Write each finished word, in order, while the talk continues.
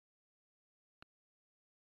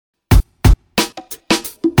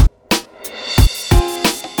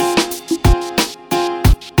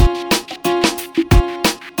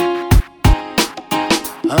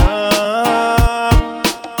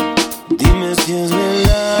si es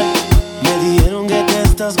verdad. Me dijeron que te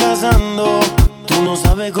estás casando. Tú no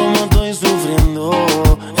sabes cómo estoy sufriendo.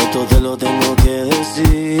 Esto te lo tengo que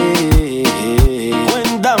decir.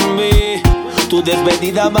 Cuéntame, tu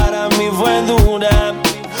despedida para mí fue dura.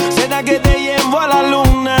 ¿Será que te llevo a la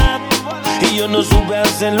luna? Y yo no supe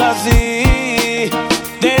hacerlo así.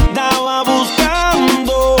 Te estaba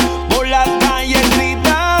buscando por las calles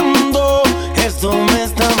gritando. Esto me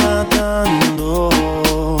está matando.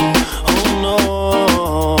 Oh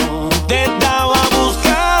no. Te estaba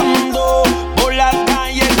buscando por las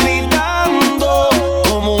calles gritando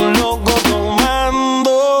como un loco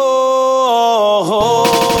tomando.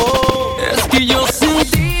 Es que yo sin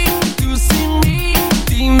ti, tú sin mí.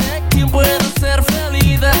 Dime quién puede ser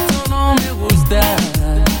feliz. Esto no me gusta.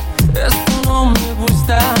 Esto no me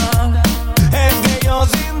gusta. Es que yo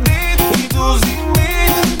sin ti y tú sin mí.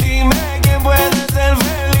 Dime quién puede ser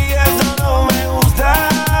feliz. Eso no me gusta.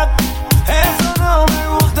 Eso no me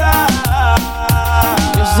gusta.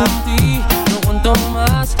 Yo sin ti no aguanto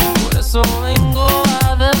más. Por eso vengo a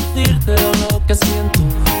decirte lo que siento.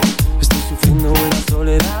 Estoy sufriendo en la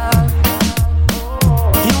soledad.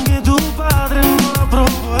 Y aunque tu padre no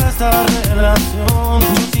aprobó esta relación,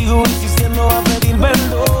 yo sigo insistiendo a pedir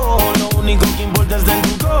perdón. Lo único que importa es de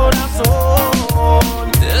tu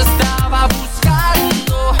corazón. Te estaba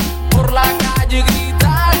buscando por la calle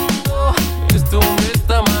gritando. Esto me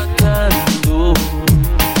está matando.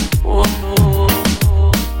 Oh no.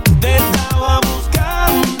 Te estaba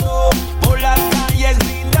buscando por las calles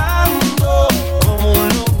gritando como un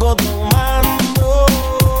loco tomando.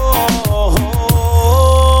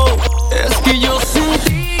 Es que yo sin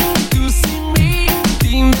ti, tú sin mí.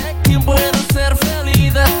 Dime quién puede ser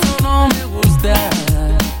feliz. Esto no me gusta.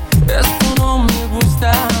 Esto no me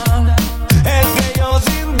gusta. Es que yo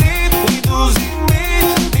sin ti y tú sin mí.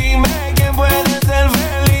 Dime quién puede ser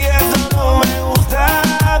feliz. Eso no me gusta.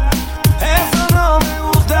 Eso no me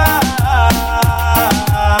gusta.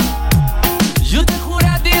 Yo te juré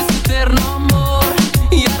a ti ese eterno amor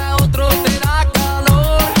y ahora otro te da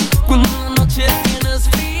calor cuando en la noche tienes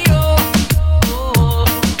frío.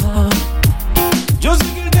 Yo sé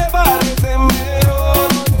que te parece mejor,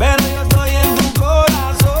 pero yo estoy en tu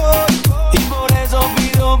corazón y por eso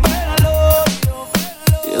pido perdón.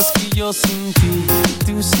 Y es que yo sin ti,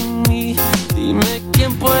 tú sin mí. Dime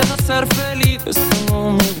quién puede ser feliz. Esto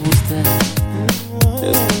no me gusta.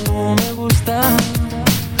 Esto no me gusta.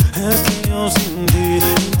 Es que yo sin ti y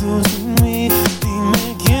tú sin mí.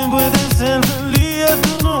 Dime quién puede ser feliz. Esto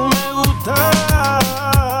no me gusta.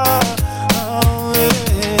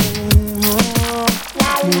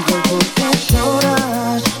 Mi cuerpo te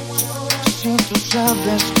lloras. Si tú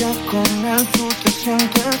sabes que con él tú te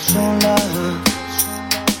sientes sola.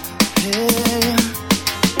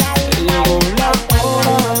 Llegó la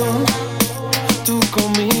hora. Tú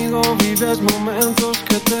conmigo vives momentos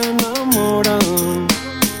que te enamoran.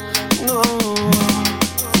 No.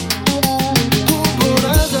 Tú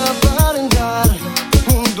podrás aparentar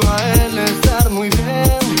junto a él estar muy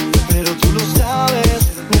bien, pero tú lo sabes,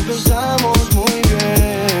 no empezamos muy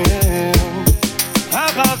bien. Ha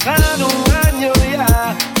pasado un año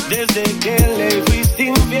ya desde que le fuiste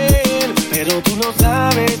infiel, pero tú lo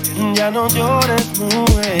sabes, ya no llores,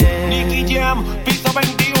 mujer. Nicky Jam, piso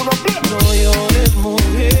 21, no llores,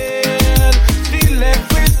 mujer. Si le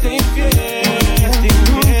fuiste infiel,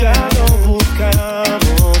 nunca lo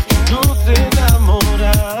buscamos, nos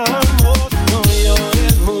enamoramos. No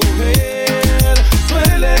llores, mujer,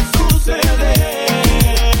 suele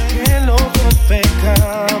suceder que los dos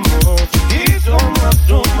pecamos y somos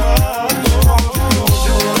humanos. No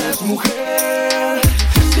llores, mujer,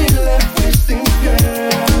 si le fuiste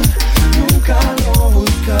infiel, nunca lo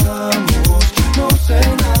buscamos, nos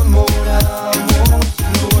enamoramos.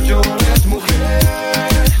 No llores,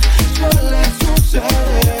 mujer, suele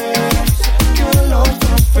suceder que los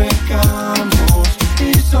dos pecamos y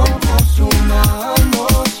somos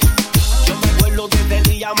humanos. Yo me acuerdo de ese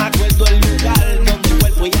día, me acuerdo el lugar donde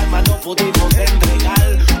cuerpo y alma no pudimos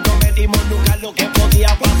entregar. No medimos nunca lo que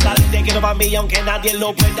podía pasar. Te quiero para mí aunque nadie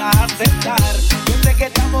lo pueda aceptar. Yo sé que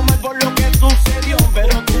estamos mal por lo que sucedió,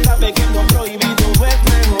 pero tú sabes que lo prohibido es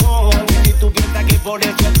mejor. Y tú piensas que por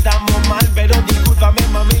eso estamos mal, pero discúlpame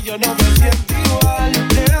mami, yo no me siento igual.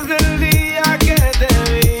 Desde el día que te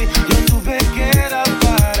vi, yo supe que eras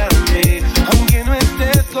para mí, aunque no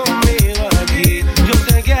estés conmigo aquí. Yo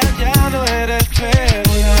sé que allá no eres feliz.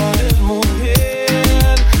 No eres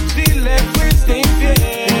mujer, si le fuiste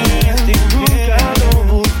infiel, nunca lo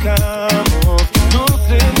buscamos, nos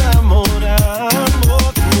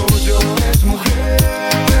enamoramos. No llores,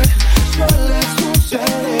 mujer, suele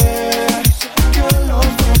suceder que los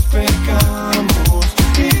dos pecamos.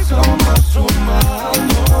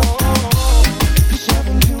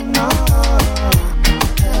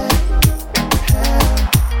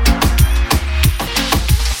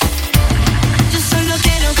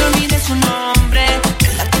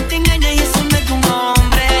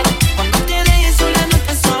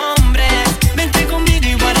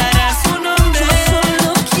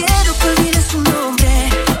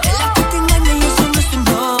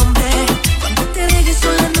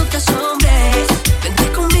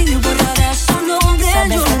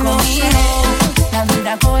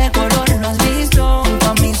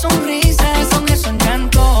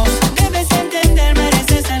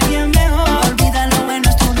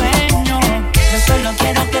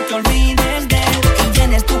 te olvides de él y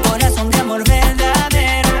llenes tu corazón de amor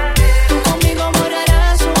verdadero. Tú conmigo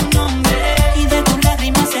borrarás su nombre y de tus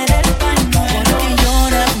lágrimas será el pañuelo. ¿Por qué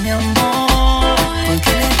lloras, mi amor? ¿Por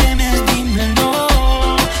qué le temes? Dímelo.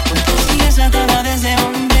 ¿Por qué sigues atada de ese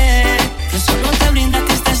hombre que solo te brinda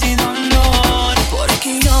tristeza y dolor? ¿Por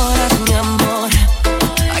qué lloras, mi amor?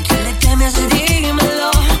 ¿A quién le temes?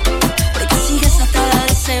 Dímelo. ¿Por qué sigues atada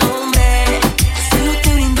de ese hombre que solo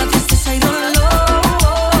te brinda tristeza y dolor?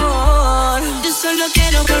 Yo solo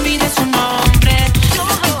quiero que olvides su nombre.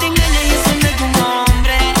 Él te engaña y ese no es tu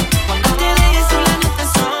nombre. Cuando te dejes sola no te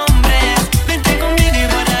asombres. Vente conmigo y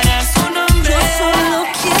borrarás su nombre. Yo solo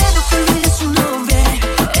quiero que olvides su nombre.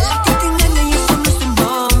 Él a ti te engaña y eso no es tu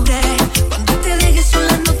nombre. Cuando te dejes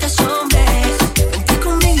sola no te asombres. Vente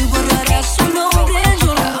conmigo y borrarás su nombre.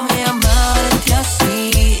 Déjame amarte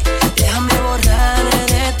así. Déjame borrar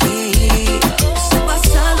de ti ese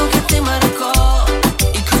pasado que te marcó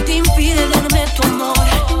y que te impide darme tu amor.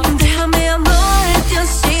 Déjame amarte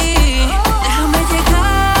así. Déjame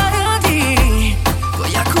llegar a ti.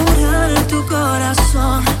 Voy a curar tu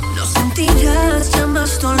corazón. No sentirás ya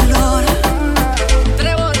más dolor.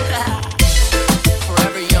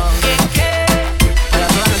 Forever young. Para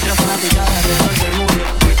todas nuestras fanaticadas de todo el mundo.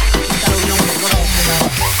 Esta reunión que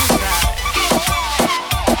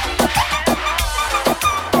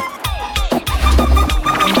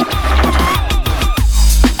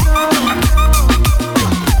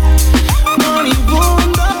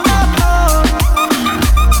Moribundo,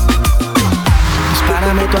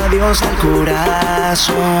 dispárame tu adiós al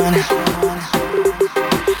corazón.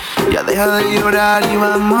 Ya deja de llorar y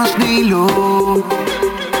vamos, dilo.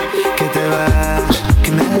 Que te vas,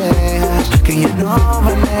 que me dejas, que ya no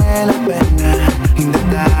vale la pena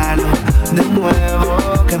intentarlo de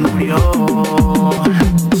nuevo, que murió.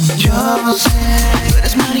 Yo sé, tú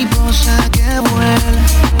eres mariposa que vuela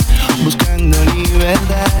buscando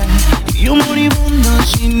libertad, y un moribundo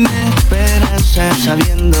sin esperanza,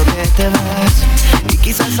 sabiendo que te vas. Y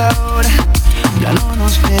quizás ahora ya no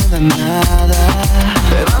nos queda nada,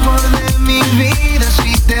 pero amor de mi vida,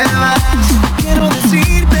 si te vas, quiero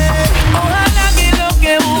decirte: Ojalá que lo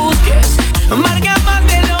que busques marca más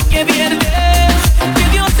de lo que pierdes. Que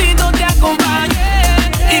Diosito te acompañe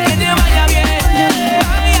y que te vaya bien.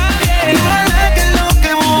 Vaya bien. ojalá que lo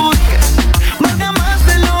que busques valga más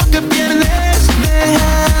de lo que pierdes,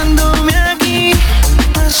 dejándome aquí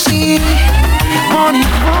así,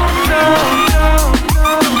 moribundo,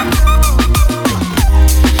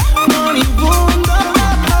 moribundo.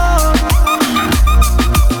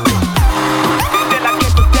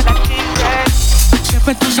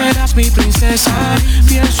 Siempre tú serás mi princesa,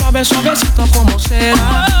 bien suave, suavecito como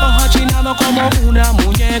seda, ojo achinado como una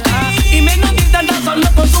muñeca, y me notitan tan solo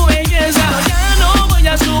con tu belleza. Ya no voy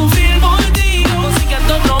a sufrir por ti, consigue a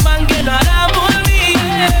otro man que lo hará por mí.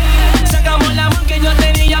 Sacamos el amor que yo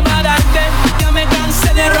tenía para darte, ya me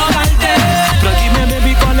cansé de rogarte. Pero dime,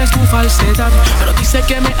 baby, cuál es tu falsedad. Pero dice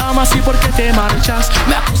que me amas y por qué te marchas.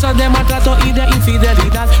 Me acusas de maltrato y de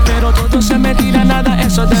infidelidad, pero todo se me tira, nada,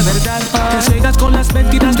 eso es de verdad. Te cegas con las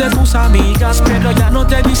mentiras de tus amigas, pero ya no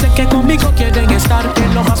te dicen que conmigo quieren estar.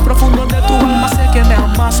 En lo más profundo de tu alma sé que me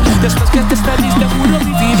amas. Después que estés feliz te juro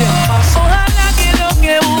vivir en paz. Ojalá que lo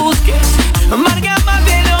que busques marca más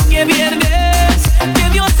de lo que pierdes. Que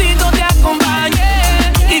Diosito te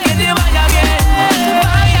acompañe y que te vaya bien.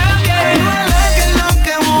 Vaya bien. Ojalá que lo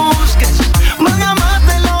que busques valga más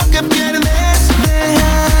de lo que pierdes,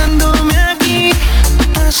 dejándome aquí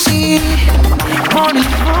así,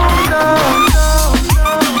 moribundo,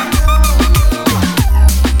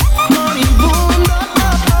 moribundo,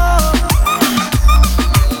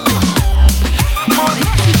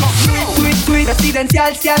 Sweet,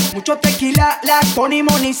 residencial, mucho tequila, la Tony,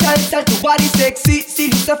 money, salsa, tu body sexy, si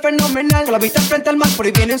luce fenomenal. Con la vista frente al mar, por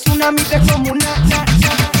ahí viene un tsunami descomunal.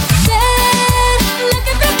 Sé lo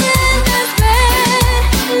que pretendes ver,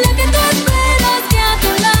 lo que tú esperas que a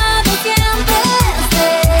tu lado siempre esté.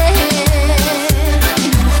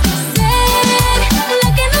 Ser lo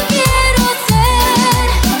que no quiero ser,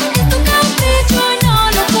 es tu capricho y no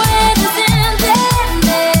lo puedes entender.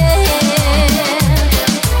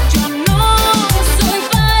 Yo no soy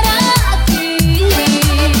para ti,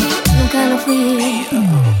 nunca lo fui.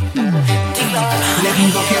 le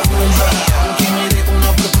digo que vuelva, que me dé una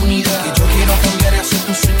oportunidad, que yo quiero cambiar y hacer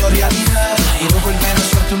tu sueño realidad. Quiero volver a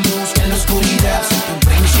ser tu luz en la oscuridad, ser tu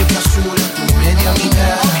príncipe azul en tu media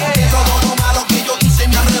vida. Todo lo malo que yo hice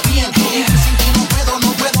me arrepiento, y sin ti no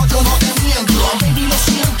puedo, yo no te miento. Baby, lo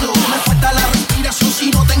siento, me falta la respiración,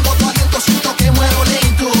 si no tengo tu aliento siento que muero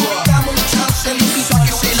lento. Dame un chance, le invito a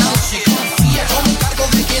que se lance, confía, yo me encargo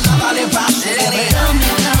de que nada le pase.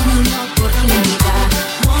 Dame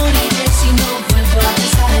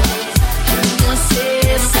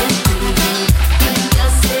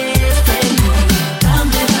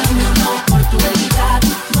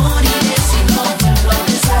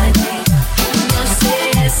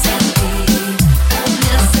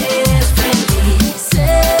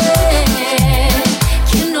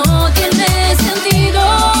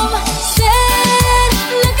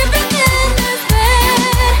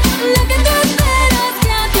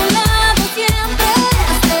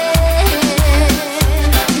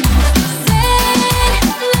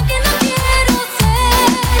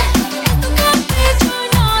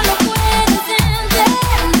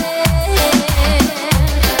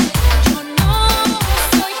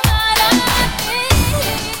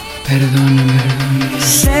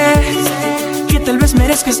Sé que tal vez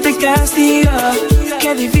merezco este castigo.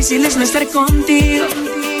 Qué difícil es no estar contigo.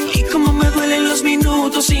 Y cómo me duelen los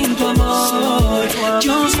minutos sin tu amor.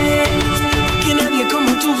 Yo sé que nadie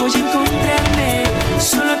como tú voy a encontrarme.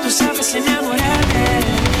 Solo tú sabes enamorarme.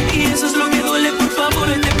 Y eso es lo que duele, por favor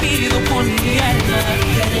te pido por mi alma.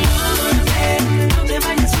 Perdóname, no te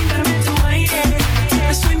vayas sin darme tu aire.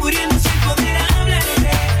 Me estoy muriendo sin poder hablar.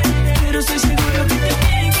 Pero estoy seguro que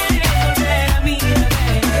también quieres volver a mí.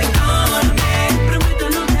 Perdóname, prometo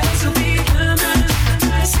no te haré sufrir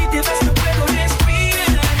jamás. Si te vas no puedo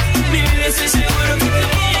respirar. Mi vida estoy seguro que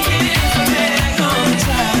también quieres volver a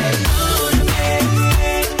comenzar.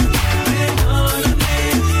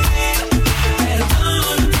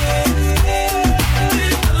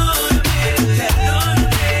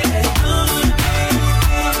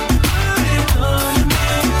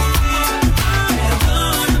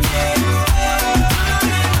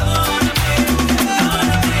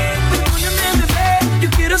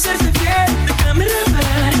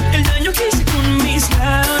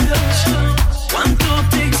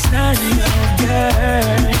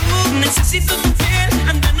 Necesito tu piel,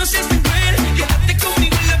 anda no seas tan cruel. Quédate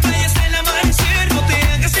conmigo en la playa hasta el amanecer. No te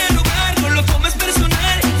hagas el lugar, no lo tomes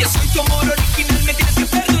personal. Yo soy tu amor original, me tienes que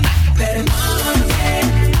perdonar. Perdóname,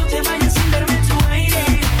 no te vayas sin darme tu aire.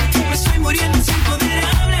 Me estoy muriendo sin poder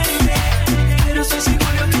hablar. Pero estoy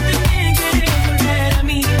seguro que también quieres volver a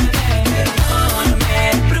mí.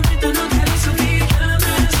 Perdóname, prometo no te haré sufrir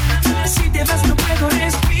jamás. Si te vas no puedo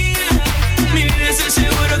respirar. Mi vida estoy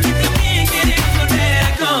seguro que también quieres volver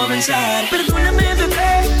a comenzar. Perdóname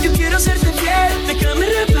bebé, yo quiero serte fiel. Déjame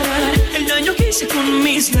reparar el daño que hice con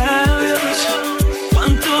mis labios.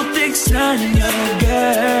 Cuánto te extraño,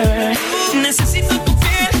 girl. Necesito tu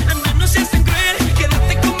piel, anda no seas tan cruel.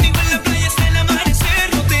 Quédate conmigo en la playa hasta el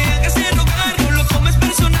amanecer. No te hagas el rogar, no lo tomes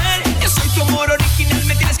personal. Yo soy tu amor original,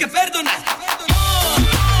 me tienes que perdonar.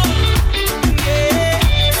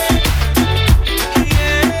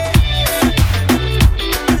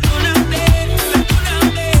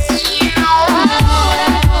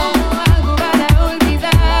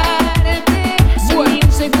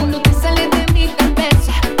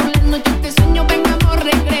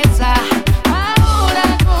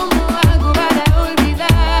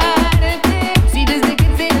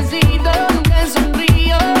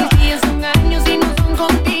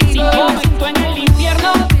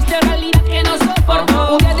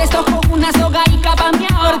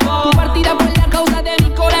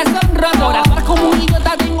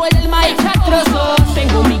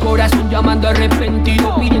 Llamando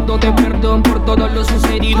arrepentido, pidiéndote perdón por todo lo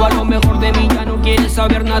sucedido. A lo mejor de mí ya no quieres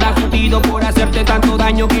saber nada jodido. Por hacerte tanto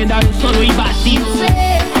daño quedar solo y vacío.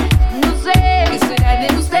 No sé, ¿qué será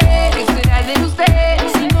de usted? ¿Qué será de usted?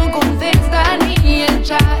 Si no contesta ni el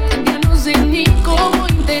chat, ya no sé ni cómo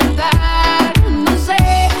intentar. No sé,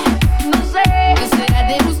 ¿qué será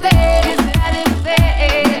de usted? ¿Qué será de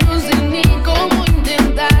usted? Ya no sé ni cómo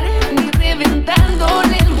intentar, ni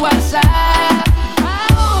reventándole el WhatsApp.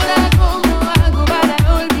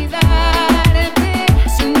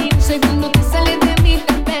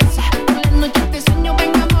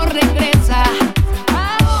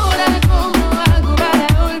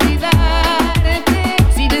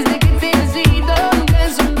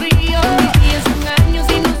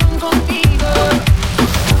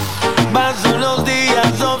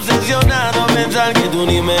 Que tú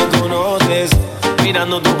ni me conoces,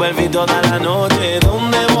 mirando tu perfil toda la noche.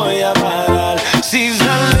 ¿Dónde voy a parar? Si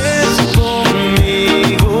sales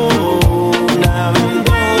conmigo, una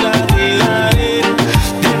aventura te daré.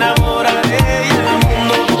 Te enamoraré y el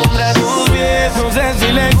mundo pondrá tus pies. No sé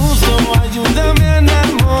si le gusto, ayúdame a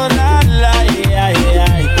enamorarla.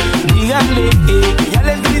 Dígale que ya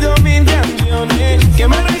le pido mis canciones, que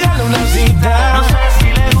me regale una cita. No sé si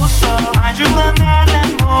le gusto, ayúdame a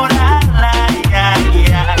enamorarla.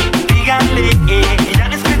 Díganle que ya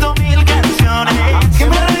han escrito 1000 canciones,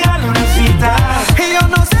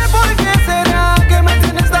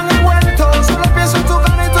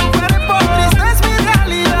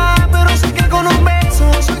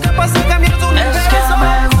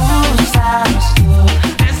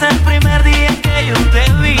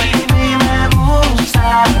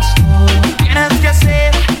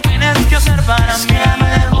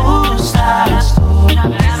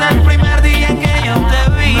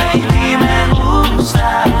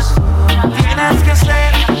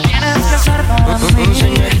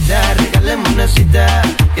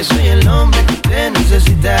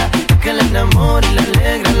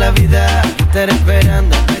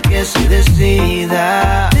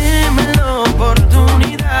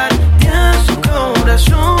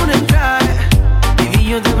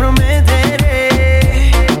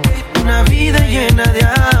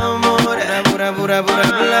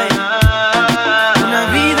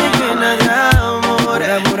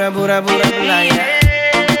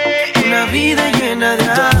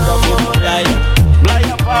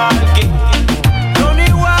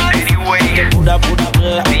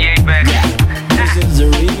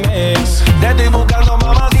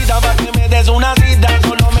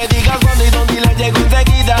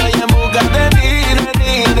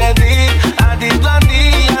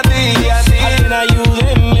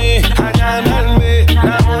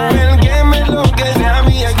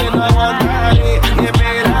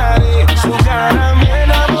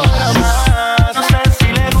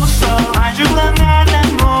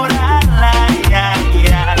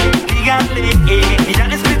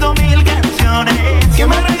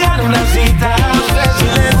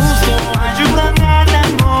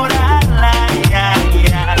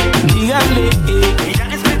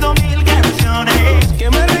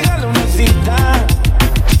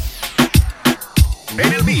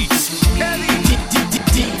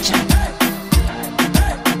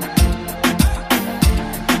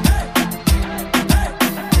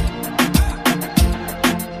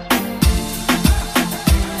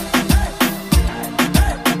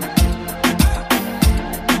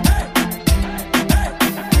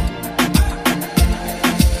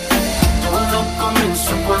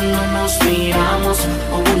 cuando nos miramos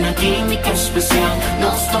hubo una química especial.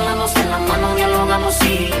 Nos tomamos de la mano, dialogamos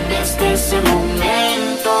y desde ese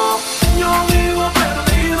momento yo vivo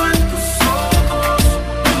perdido en tus ojos.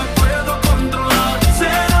 No me puedo controlar.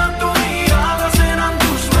 Serán tu mirada, serán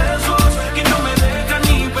tus besos que no me dejan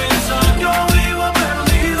ni pensar. Yo vivo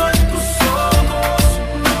perdido en tus ojos.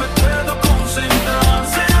 No me puedo concentrar.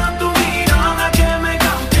 Será tu mirada que me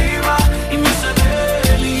cautiva y me hace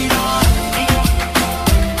delirar.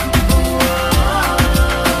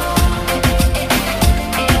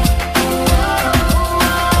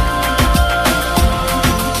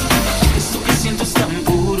 Esto que siento es tan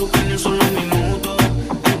puro que en un solo minuto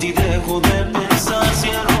en ti dejo de pensar.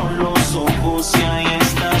 Cierro los ojos y ahí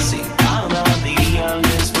estás y cada día al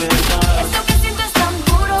despertar. Esto que siento es tan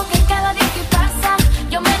puro que cada día que pasa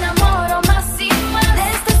yo me enamoro más y más. De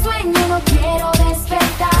este sueño no quiero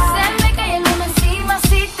despertar. Se me cae el mundo encima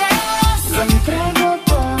si te vas. Lo entrego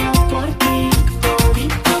todo por ti,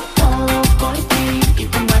 todito todo por ti. Y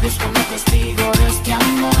tú me eres como testigo de este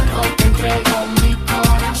amor. Hoy te entrego mi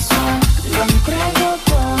corazón. Lo entrego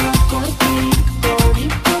todo por ti,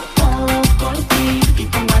 todito todo por ti. Y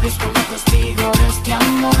tú me eres como testigo de este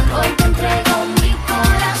amor. Hoy te entrego mi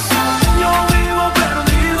corazón. Yo vivo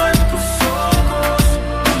perdido en tus ojos.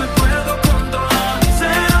 No me puedo controlar.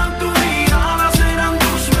 Serán tu mirada, serán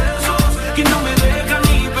tus besos que no me dejan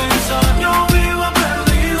ni pensar. Yo vivo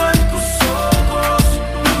perdido en tus ojos.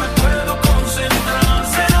 No me puedo concentrar.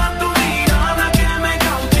 Será tu mirada que me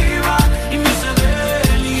cautiva y me hace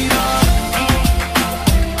delirar.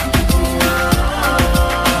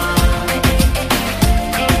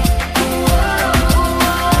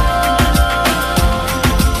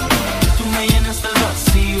 Tú me llenas del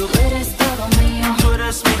vacío. Tú eres todo mío, Tú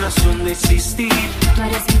eres mi razón de existir. tú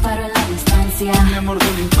eres mi faro en la distancia. Mi amor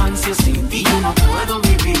de la infancia, sin ti yo no puedo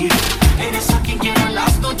vivir. Eres a quien quiero en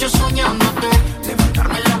las noches soñándote.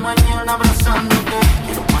 Levantarme en la mañana abrazándote.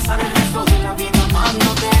 Quiero pasar el resto de la vida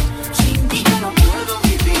amándote. Sin ti yo no puedo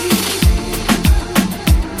vivir.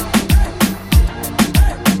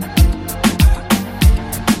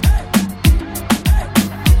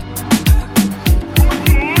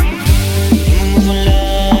 Tengo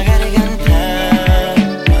la garganta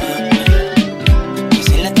y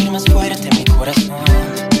se latir más fuerte mi corazón.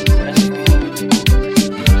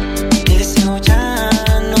 El deseo ya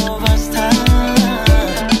no basta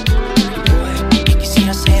y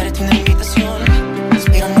quisiera hacerte una invitación,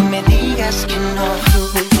 pero no me digas que no.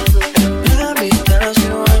 La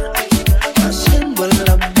habitación, haciendo el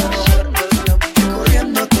amor,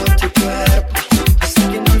 corriendo todo tu cuerpo, hasta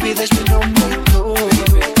que no olvides mi nombre y tú.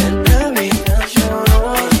 En la habitación,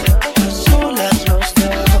 a solas los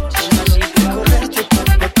dos, correrte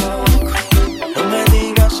poco a poco, no me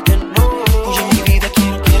digas que no. Hoy en mi vida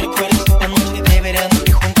quiero que recuerdes la noche de verano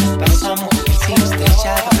que juntos pasamos, el cielo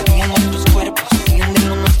estrellado, bebiendo nuestros cuerpos, haciendo de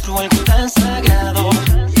lo nuestro algo tan sagrado.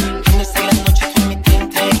 En esta gran noche tú me te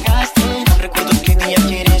entregaste, no recuerdo qué día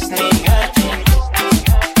quieres negarte.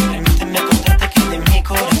 Permíteme contarte que de mi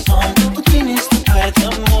corazón tú tienes tu parte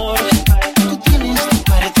amor, tú tienes tu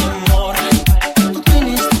parte amor, tú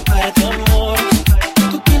tienes tu parte amor,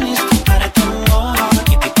 tú tienes tu parte amor,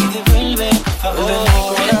 que te pide vuelve por favor.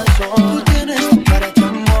 Tú tienes tu parte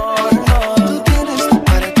amor, tú tienes tu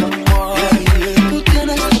parte amor, tú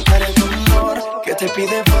tienes tu parte amor, que te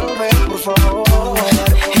pide volver por favor.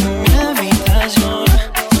 En mi habitación,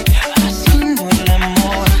 haciendo el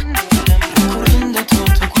amor, recorriendo todo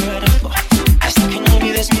tu cuerpo, hasta que no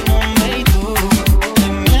olvides mi nombre y tú.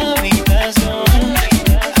 En mi habitación,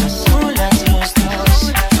 a solas los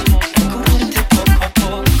dos, recorrerte poco a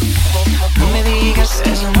poco, no me digas que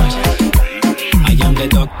no. I am the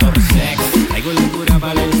Dr. Sex. Traigo locura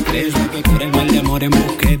para el estrés, la que cura el mal de amor en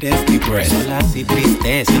mujeres depress. Solas y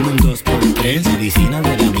tristes, en un 2x3, medicina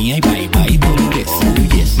de la mía y bye bye dolores.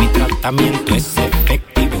 Oh yes, mi tratamiento es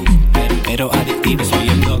efectivo, pero adictivo. Soy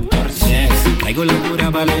el Dr. Sex. Traigo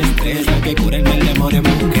locura para el estrés, la que cura el mal de amor en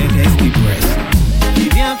mujeres depress.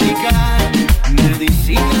 Vine a aplicar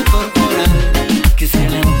medicina corporal que se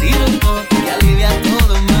le tira todo y alivia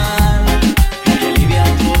todo mal. Y alivia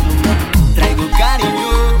todo mal. Traigo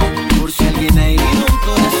cariño por si alguien ha herido un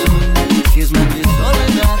corazón, si es mal de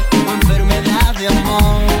soledad o enfermedad de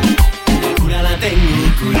amor. La cura la tengo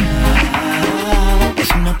y cura es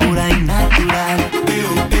una pura y natural.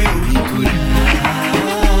 Y cura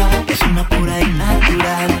es una pura y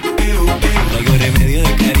natural. Traigo remedio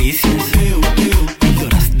de caricias,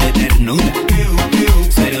 píldoras de ternura,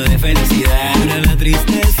 cero de felicidad, cura la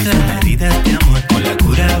tristeza, heridas de amor. Con la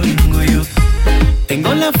cura vengo yo.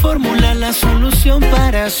 Tengo la fórmula, la solución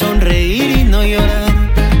para sonreír y no llorar.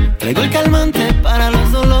 Traigo el calmante para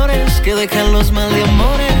los dolores. quiero dejar los mal de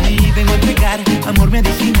amores y vengo a entregar amor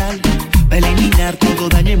medicinal para eliminar todo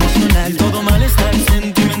daño emocional, todo malestar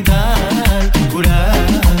sentimental, curar.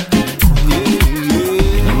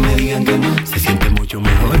 No me digan que no, se siente mucho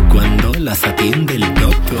mejor cuando las atiende el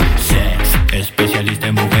doctor Sex, especialista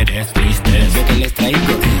en mujeres tristes. Lo que les traigo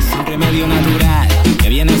es un remedio natural que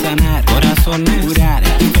viene a sanar corazones, curar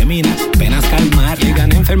féminas, penas calmar.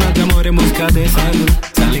 Llegan enfermas de amor en busca de salud,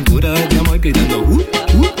 salen curadas de amor gritando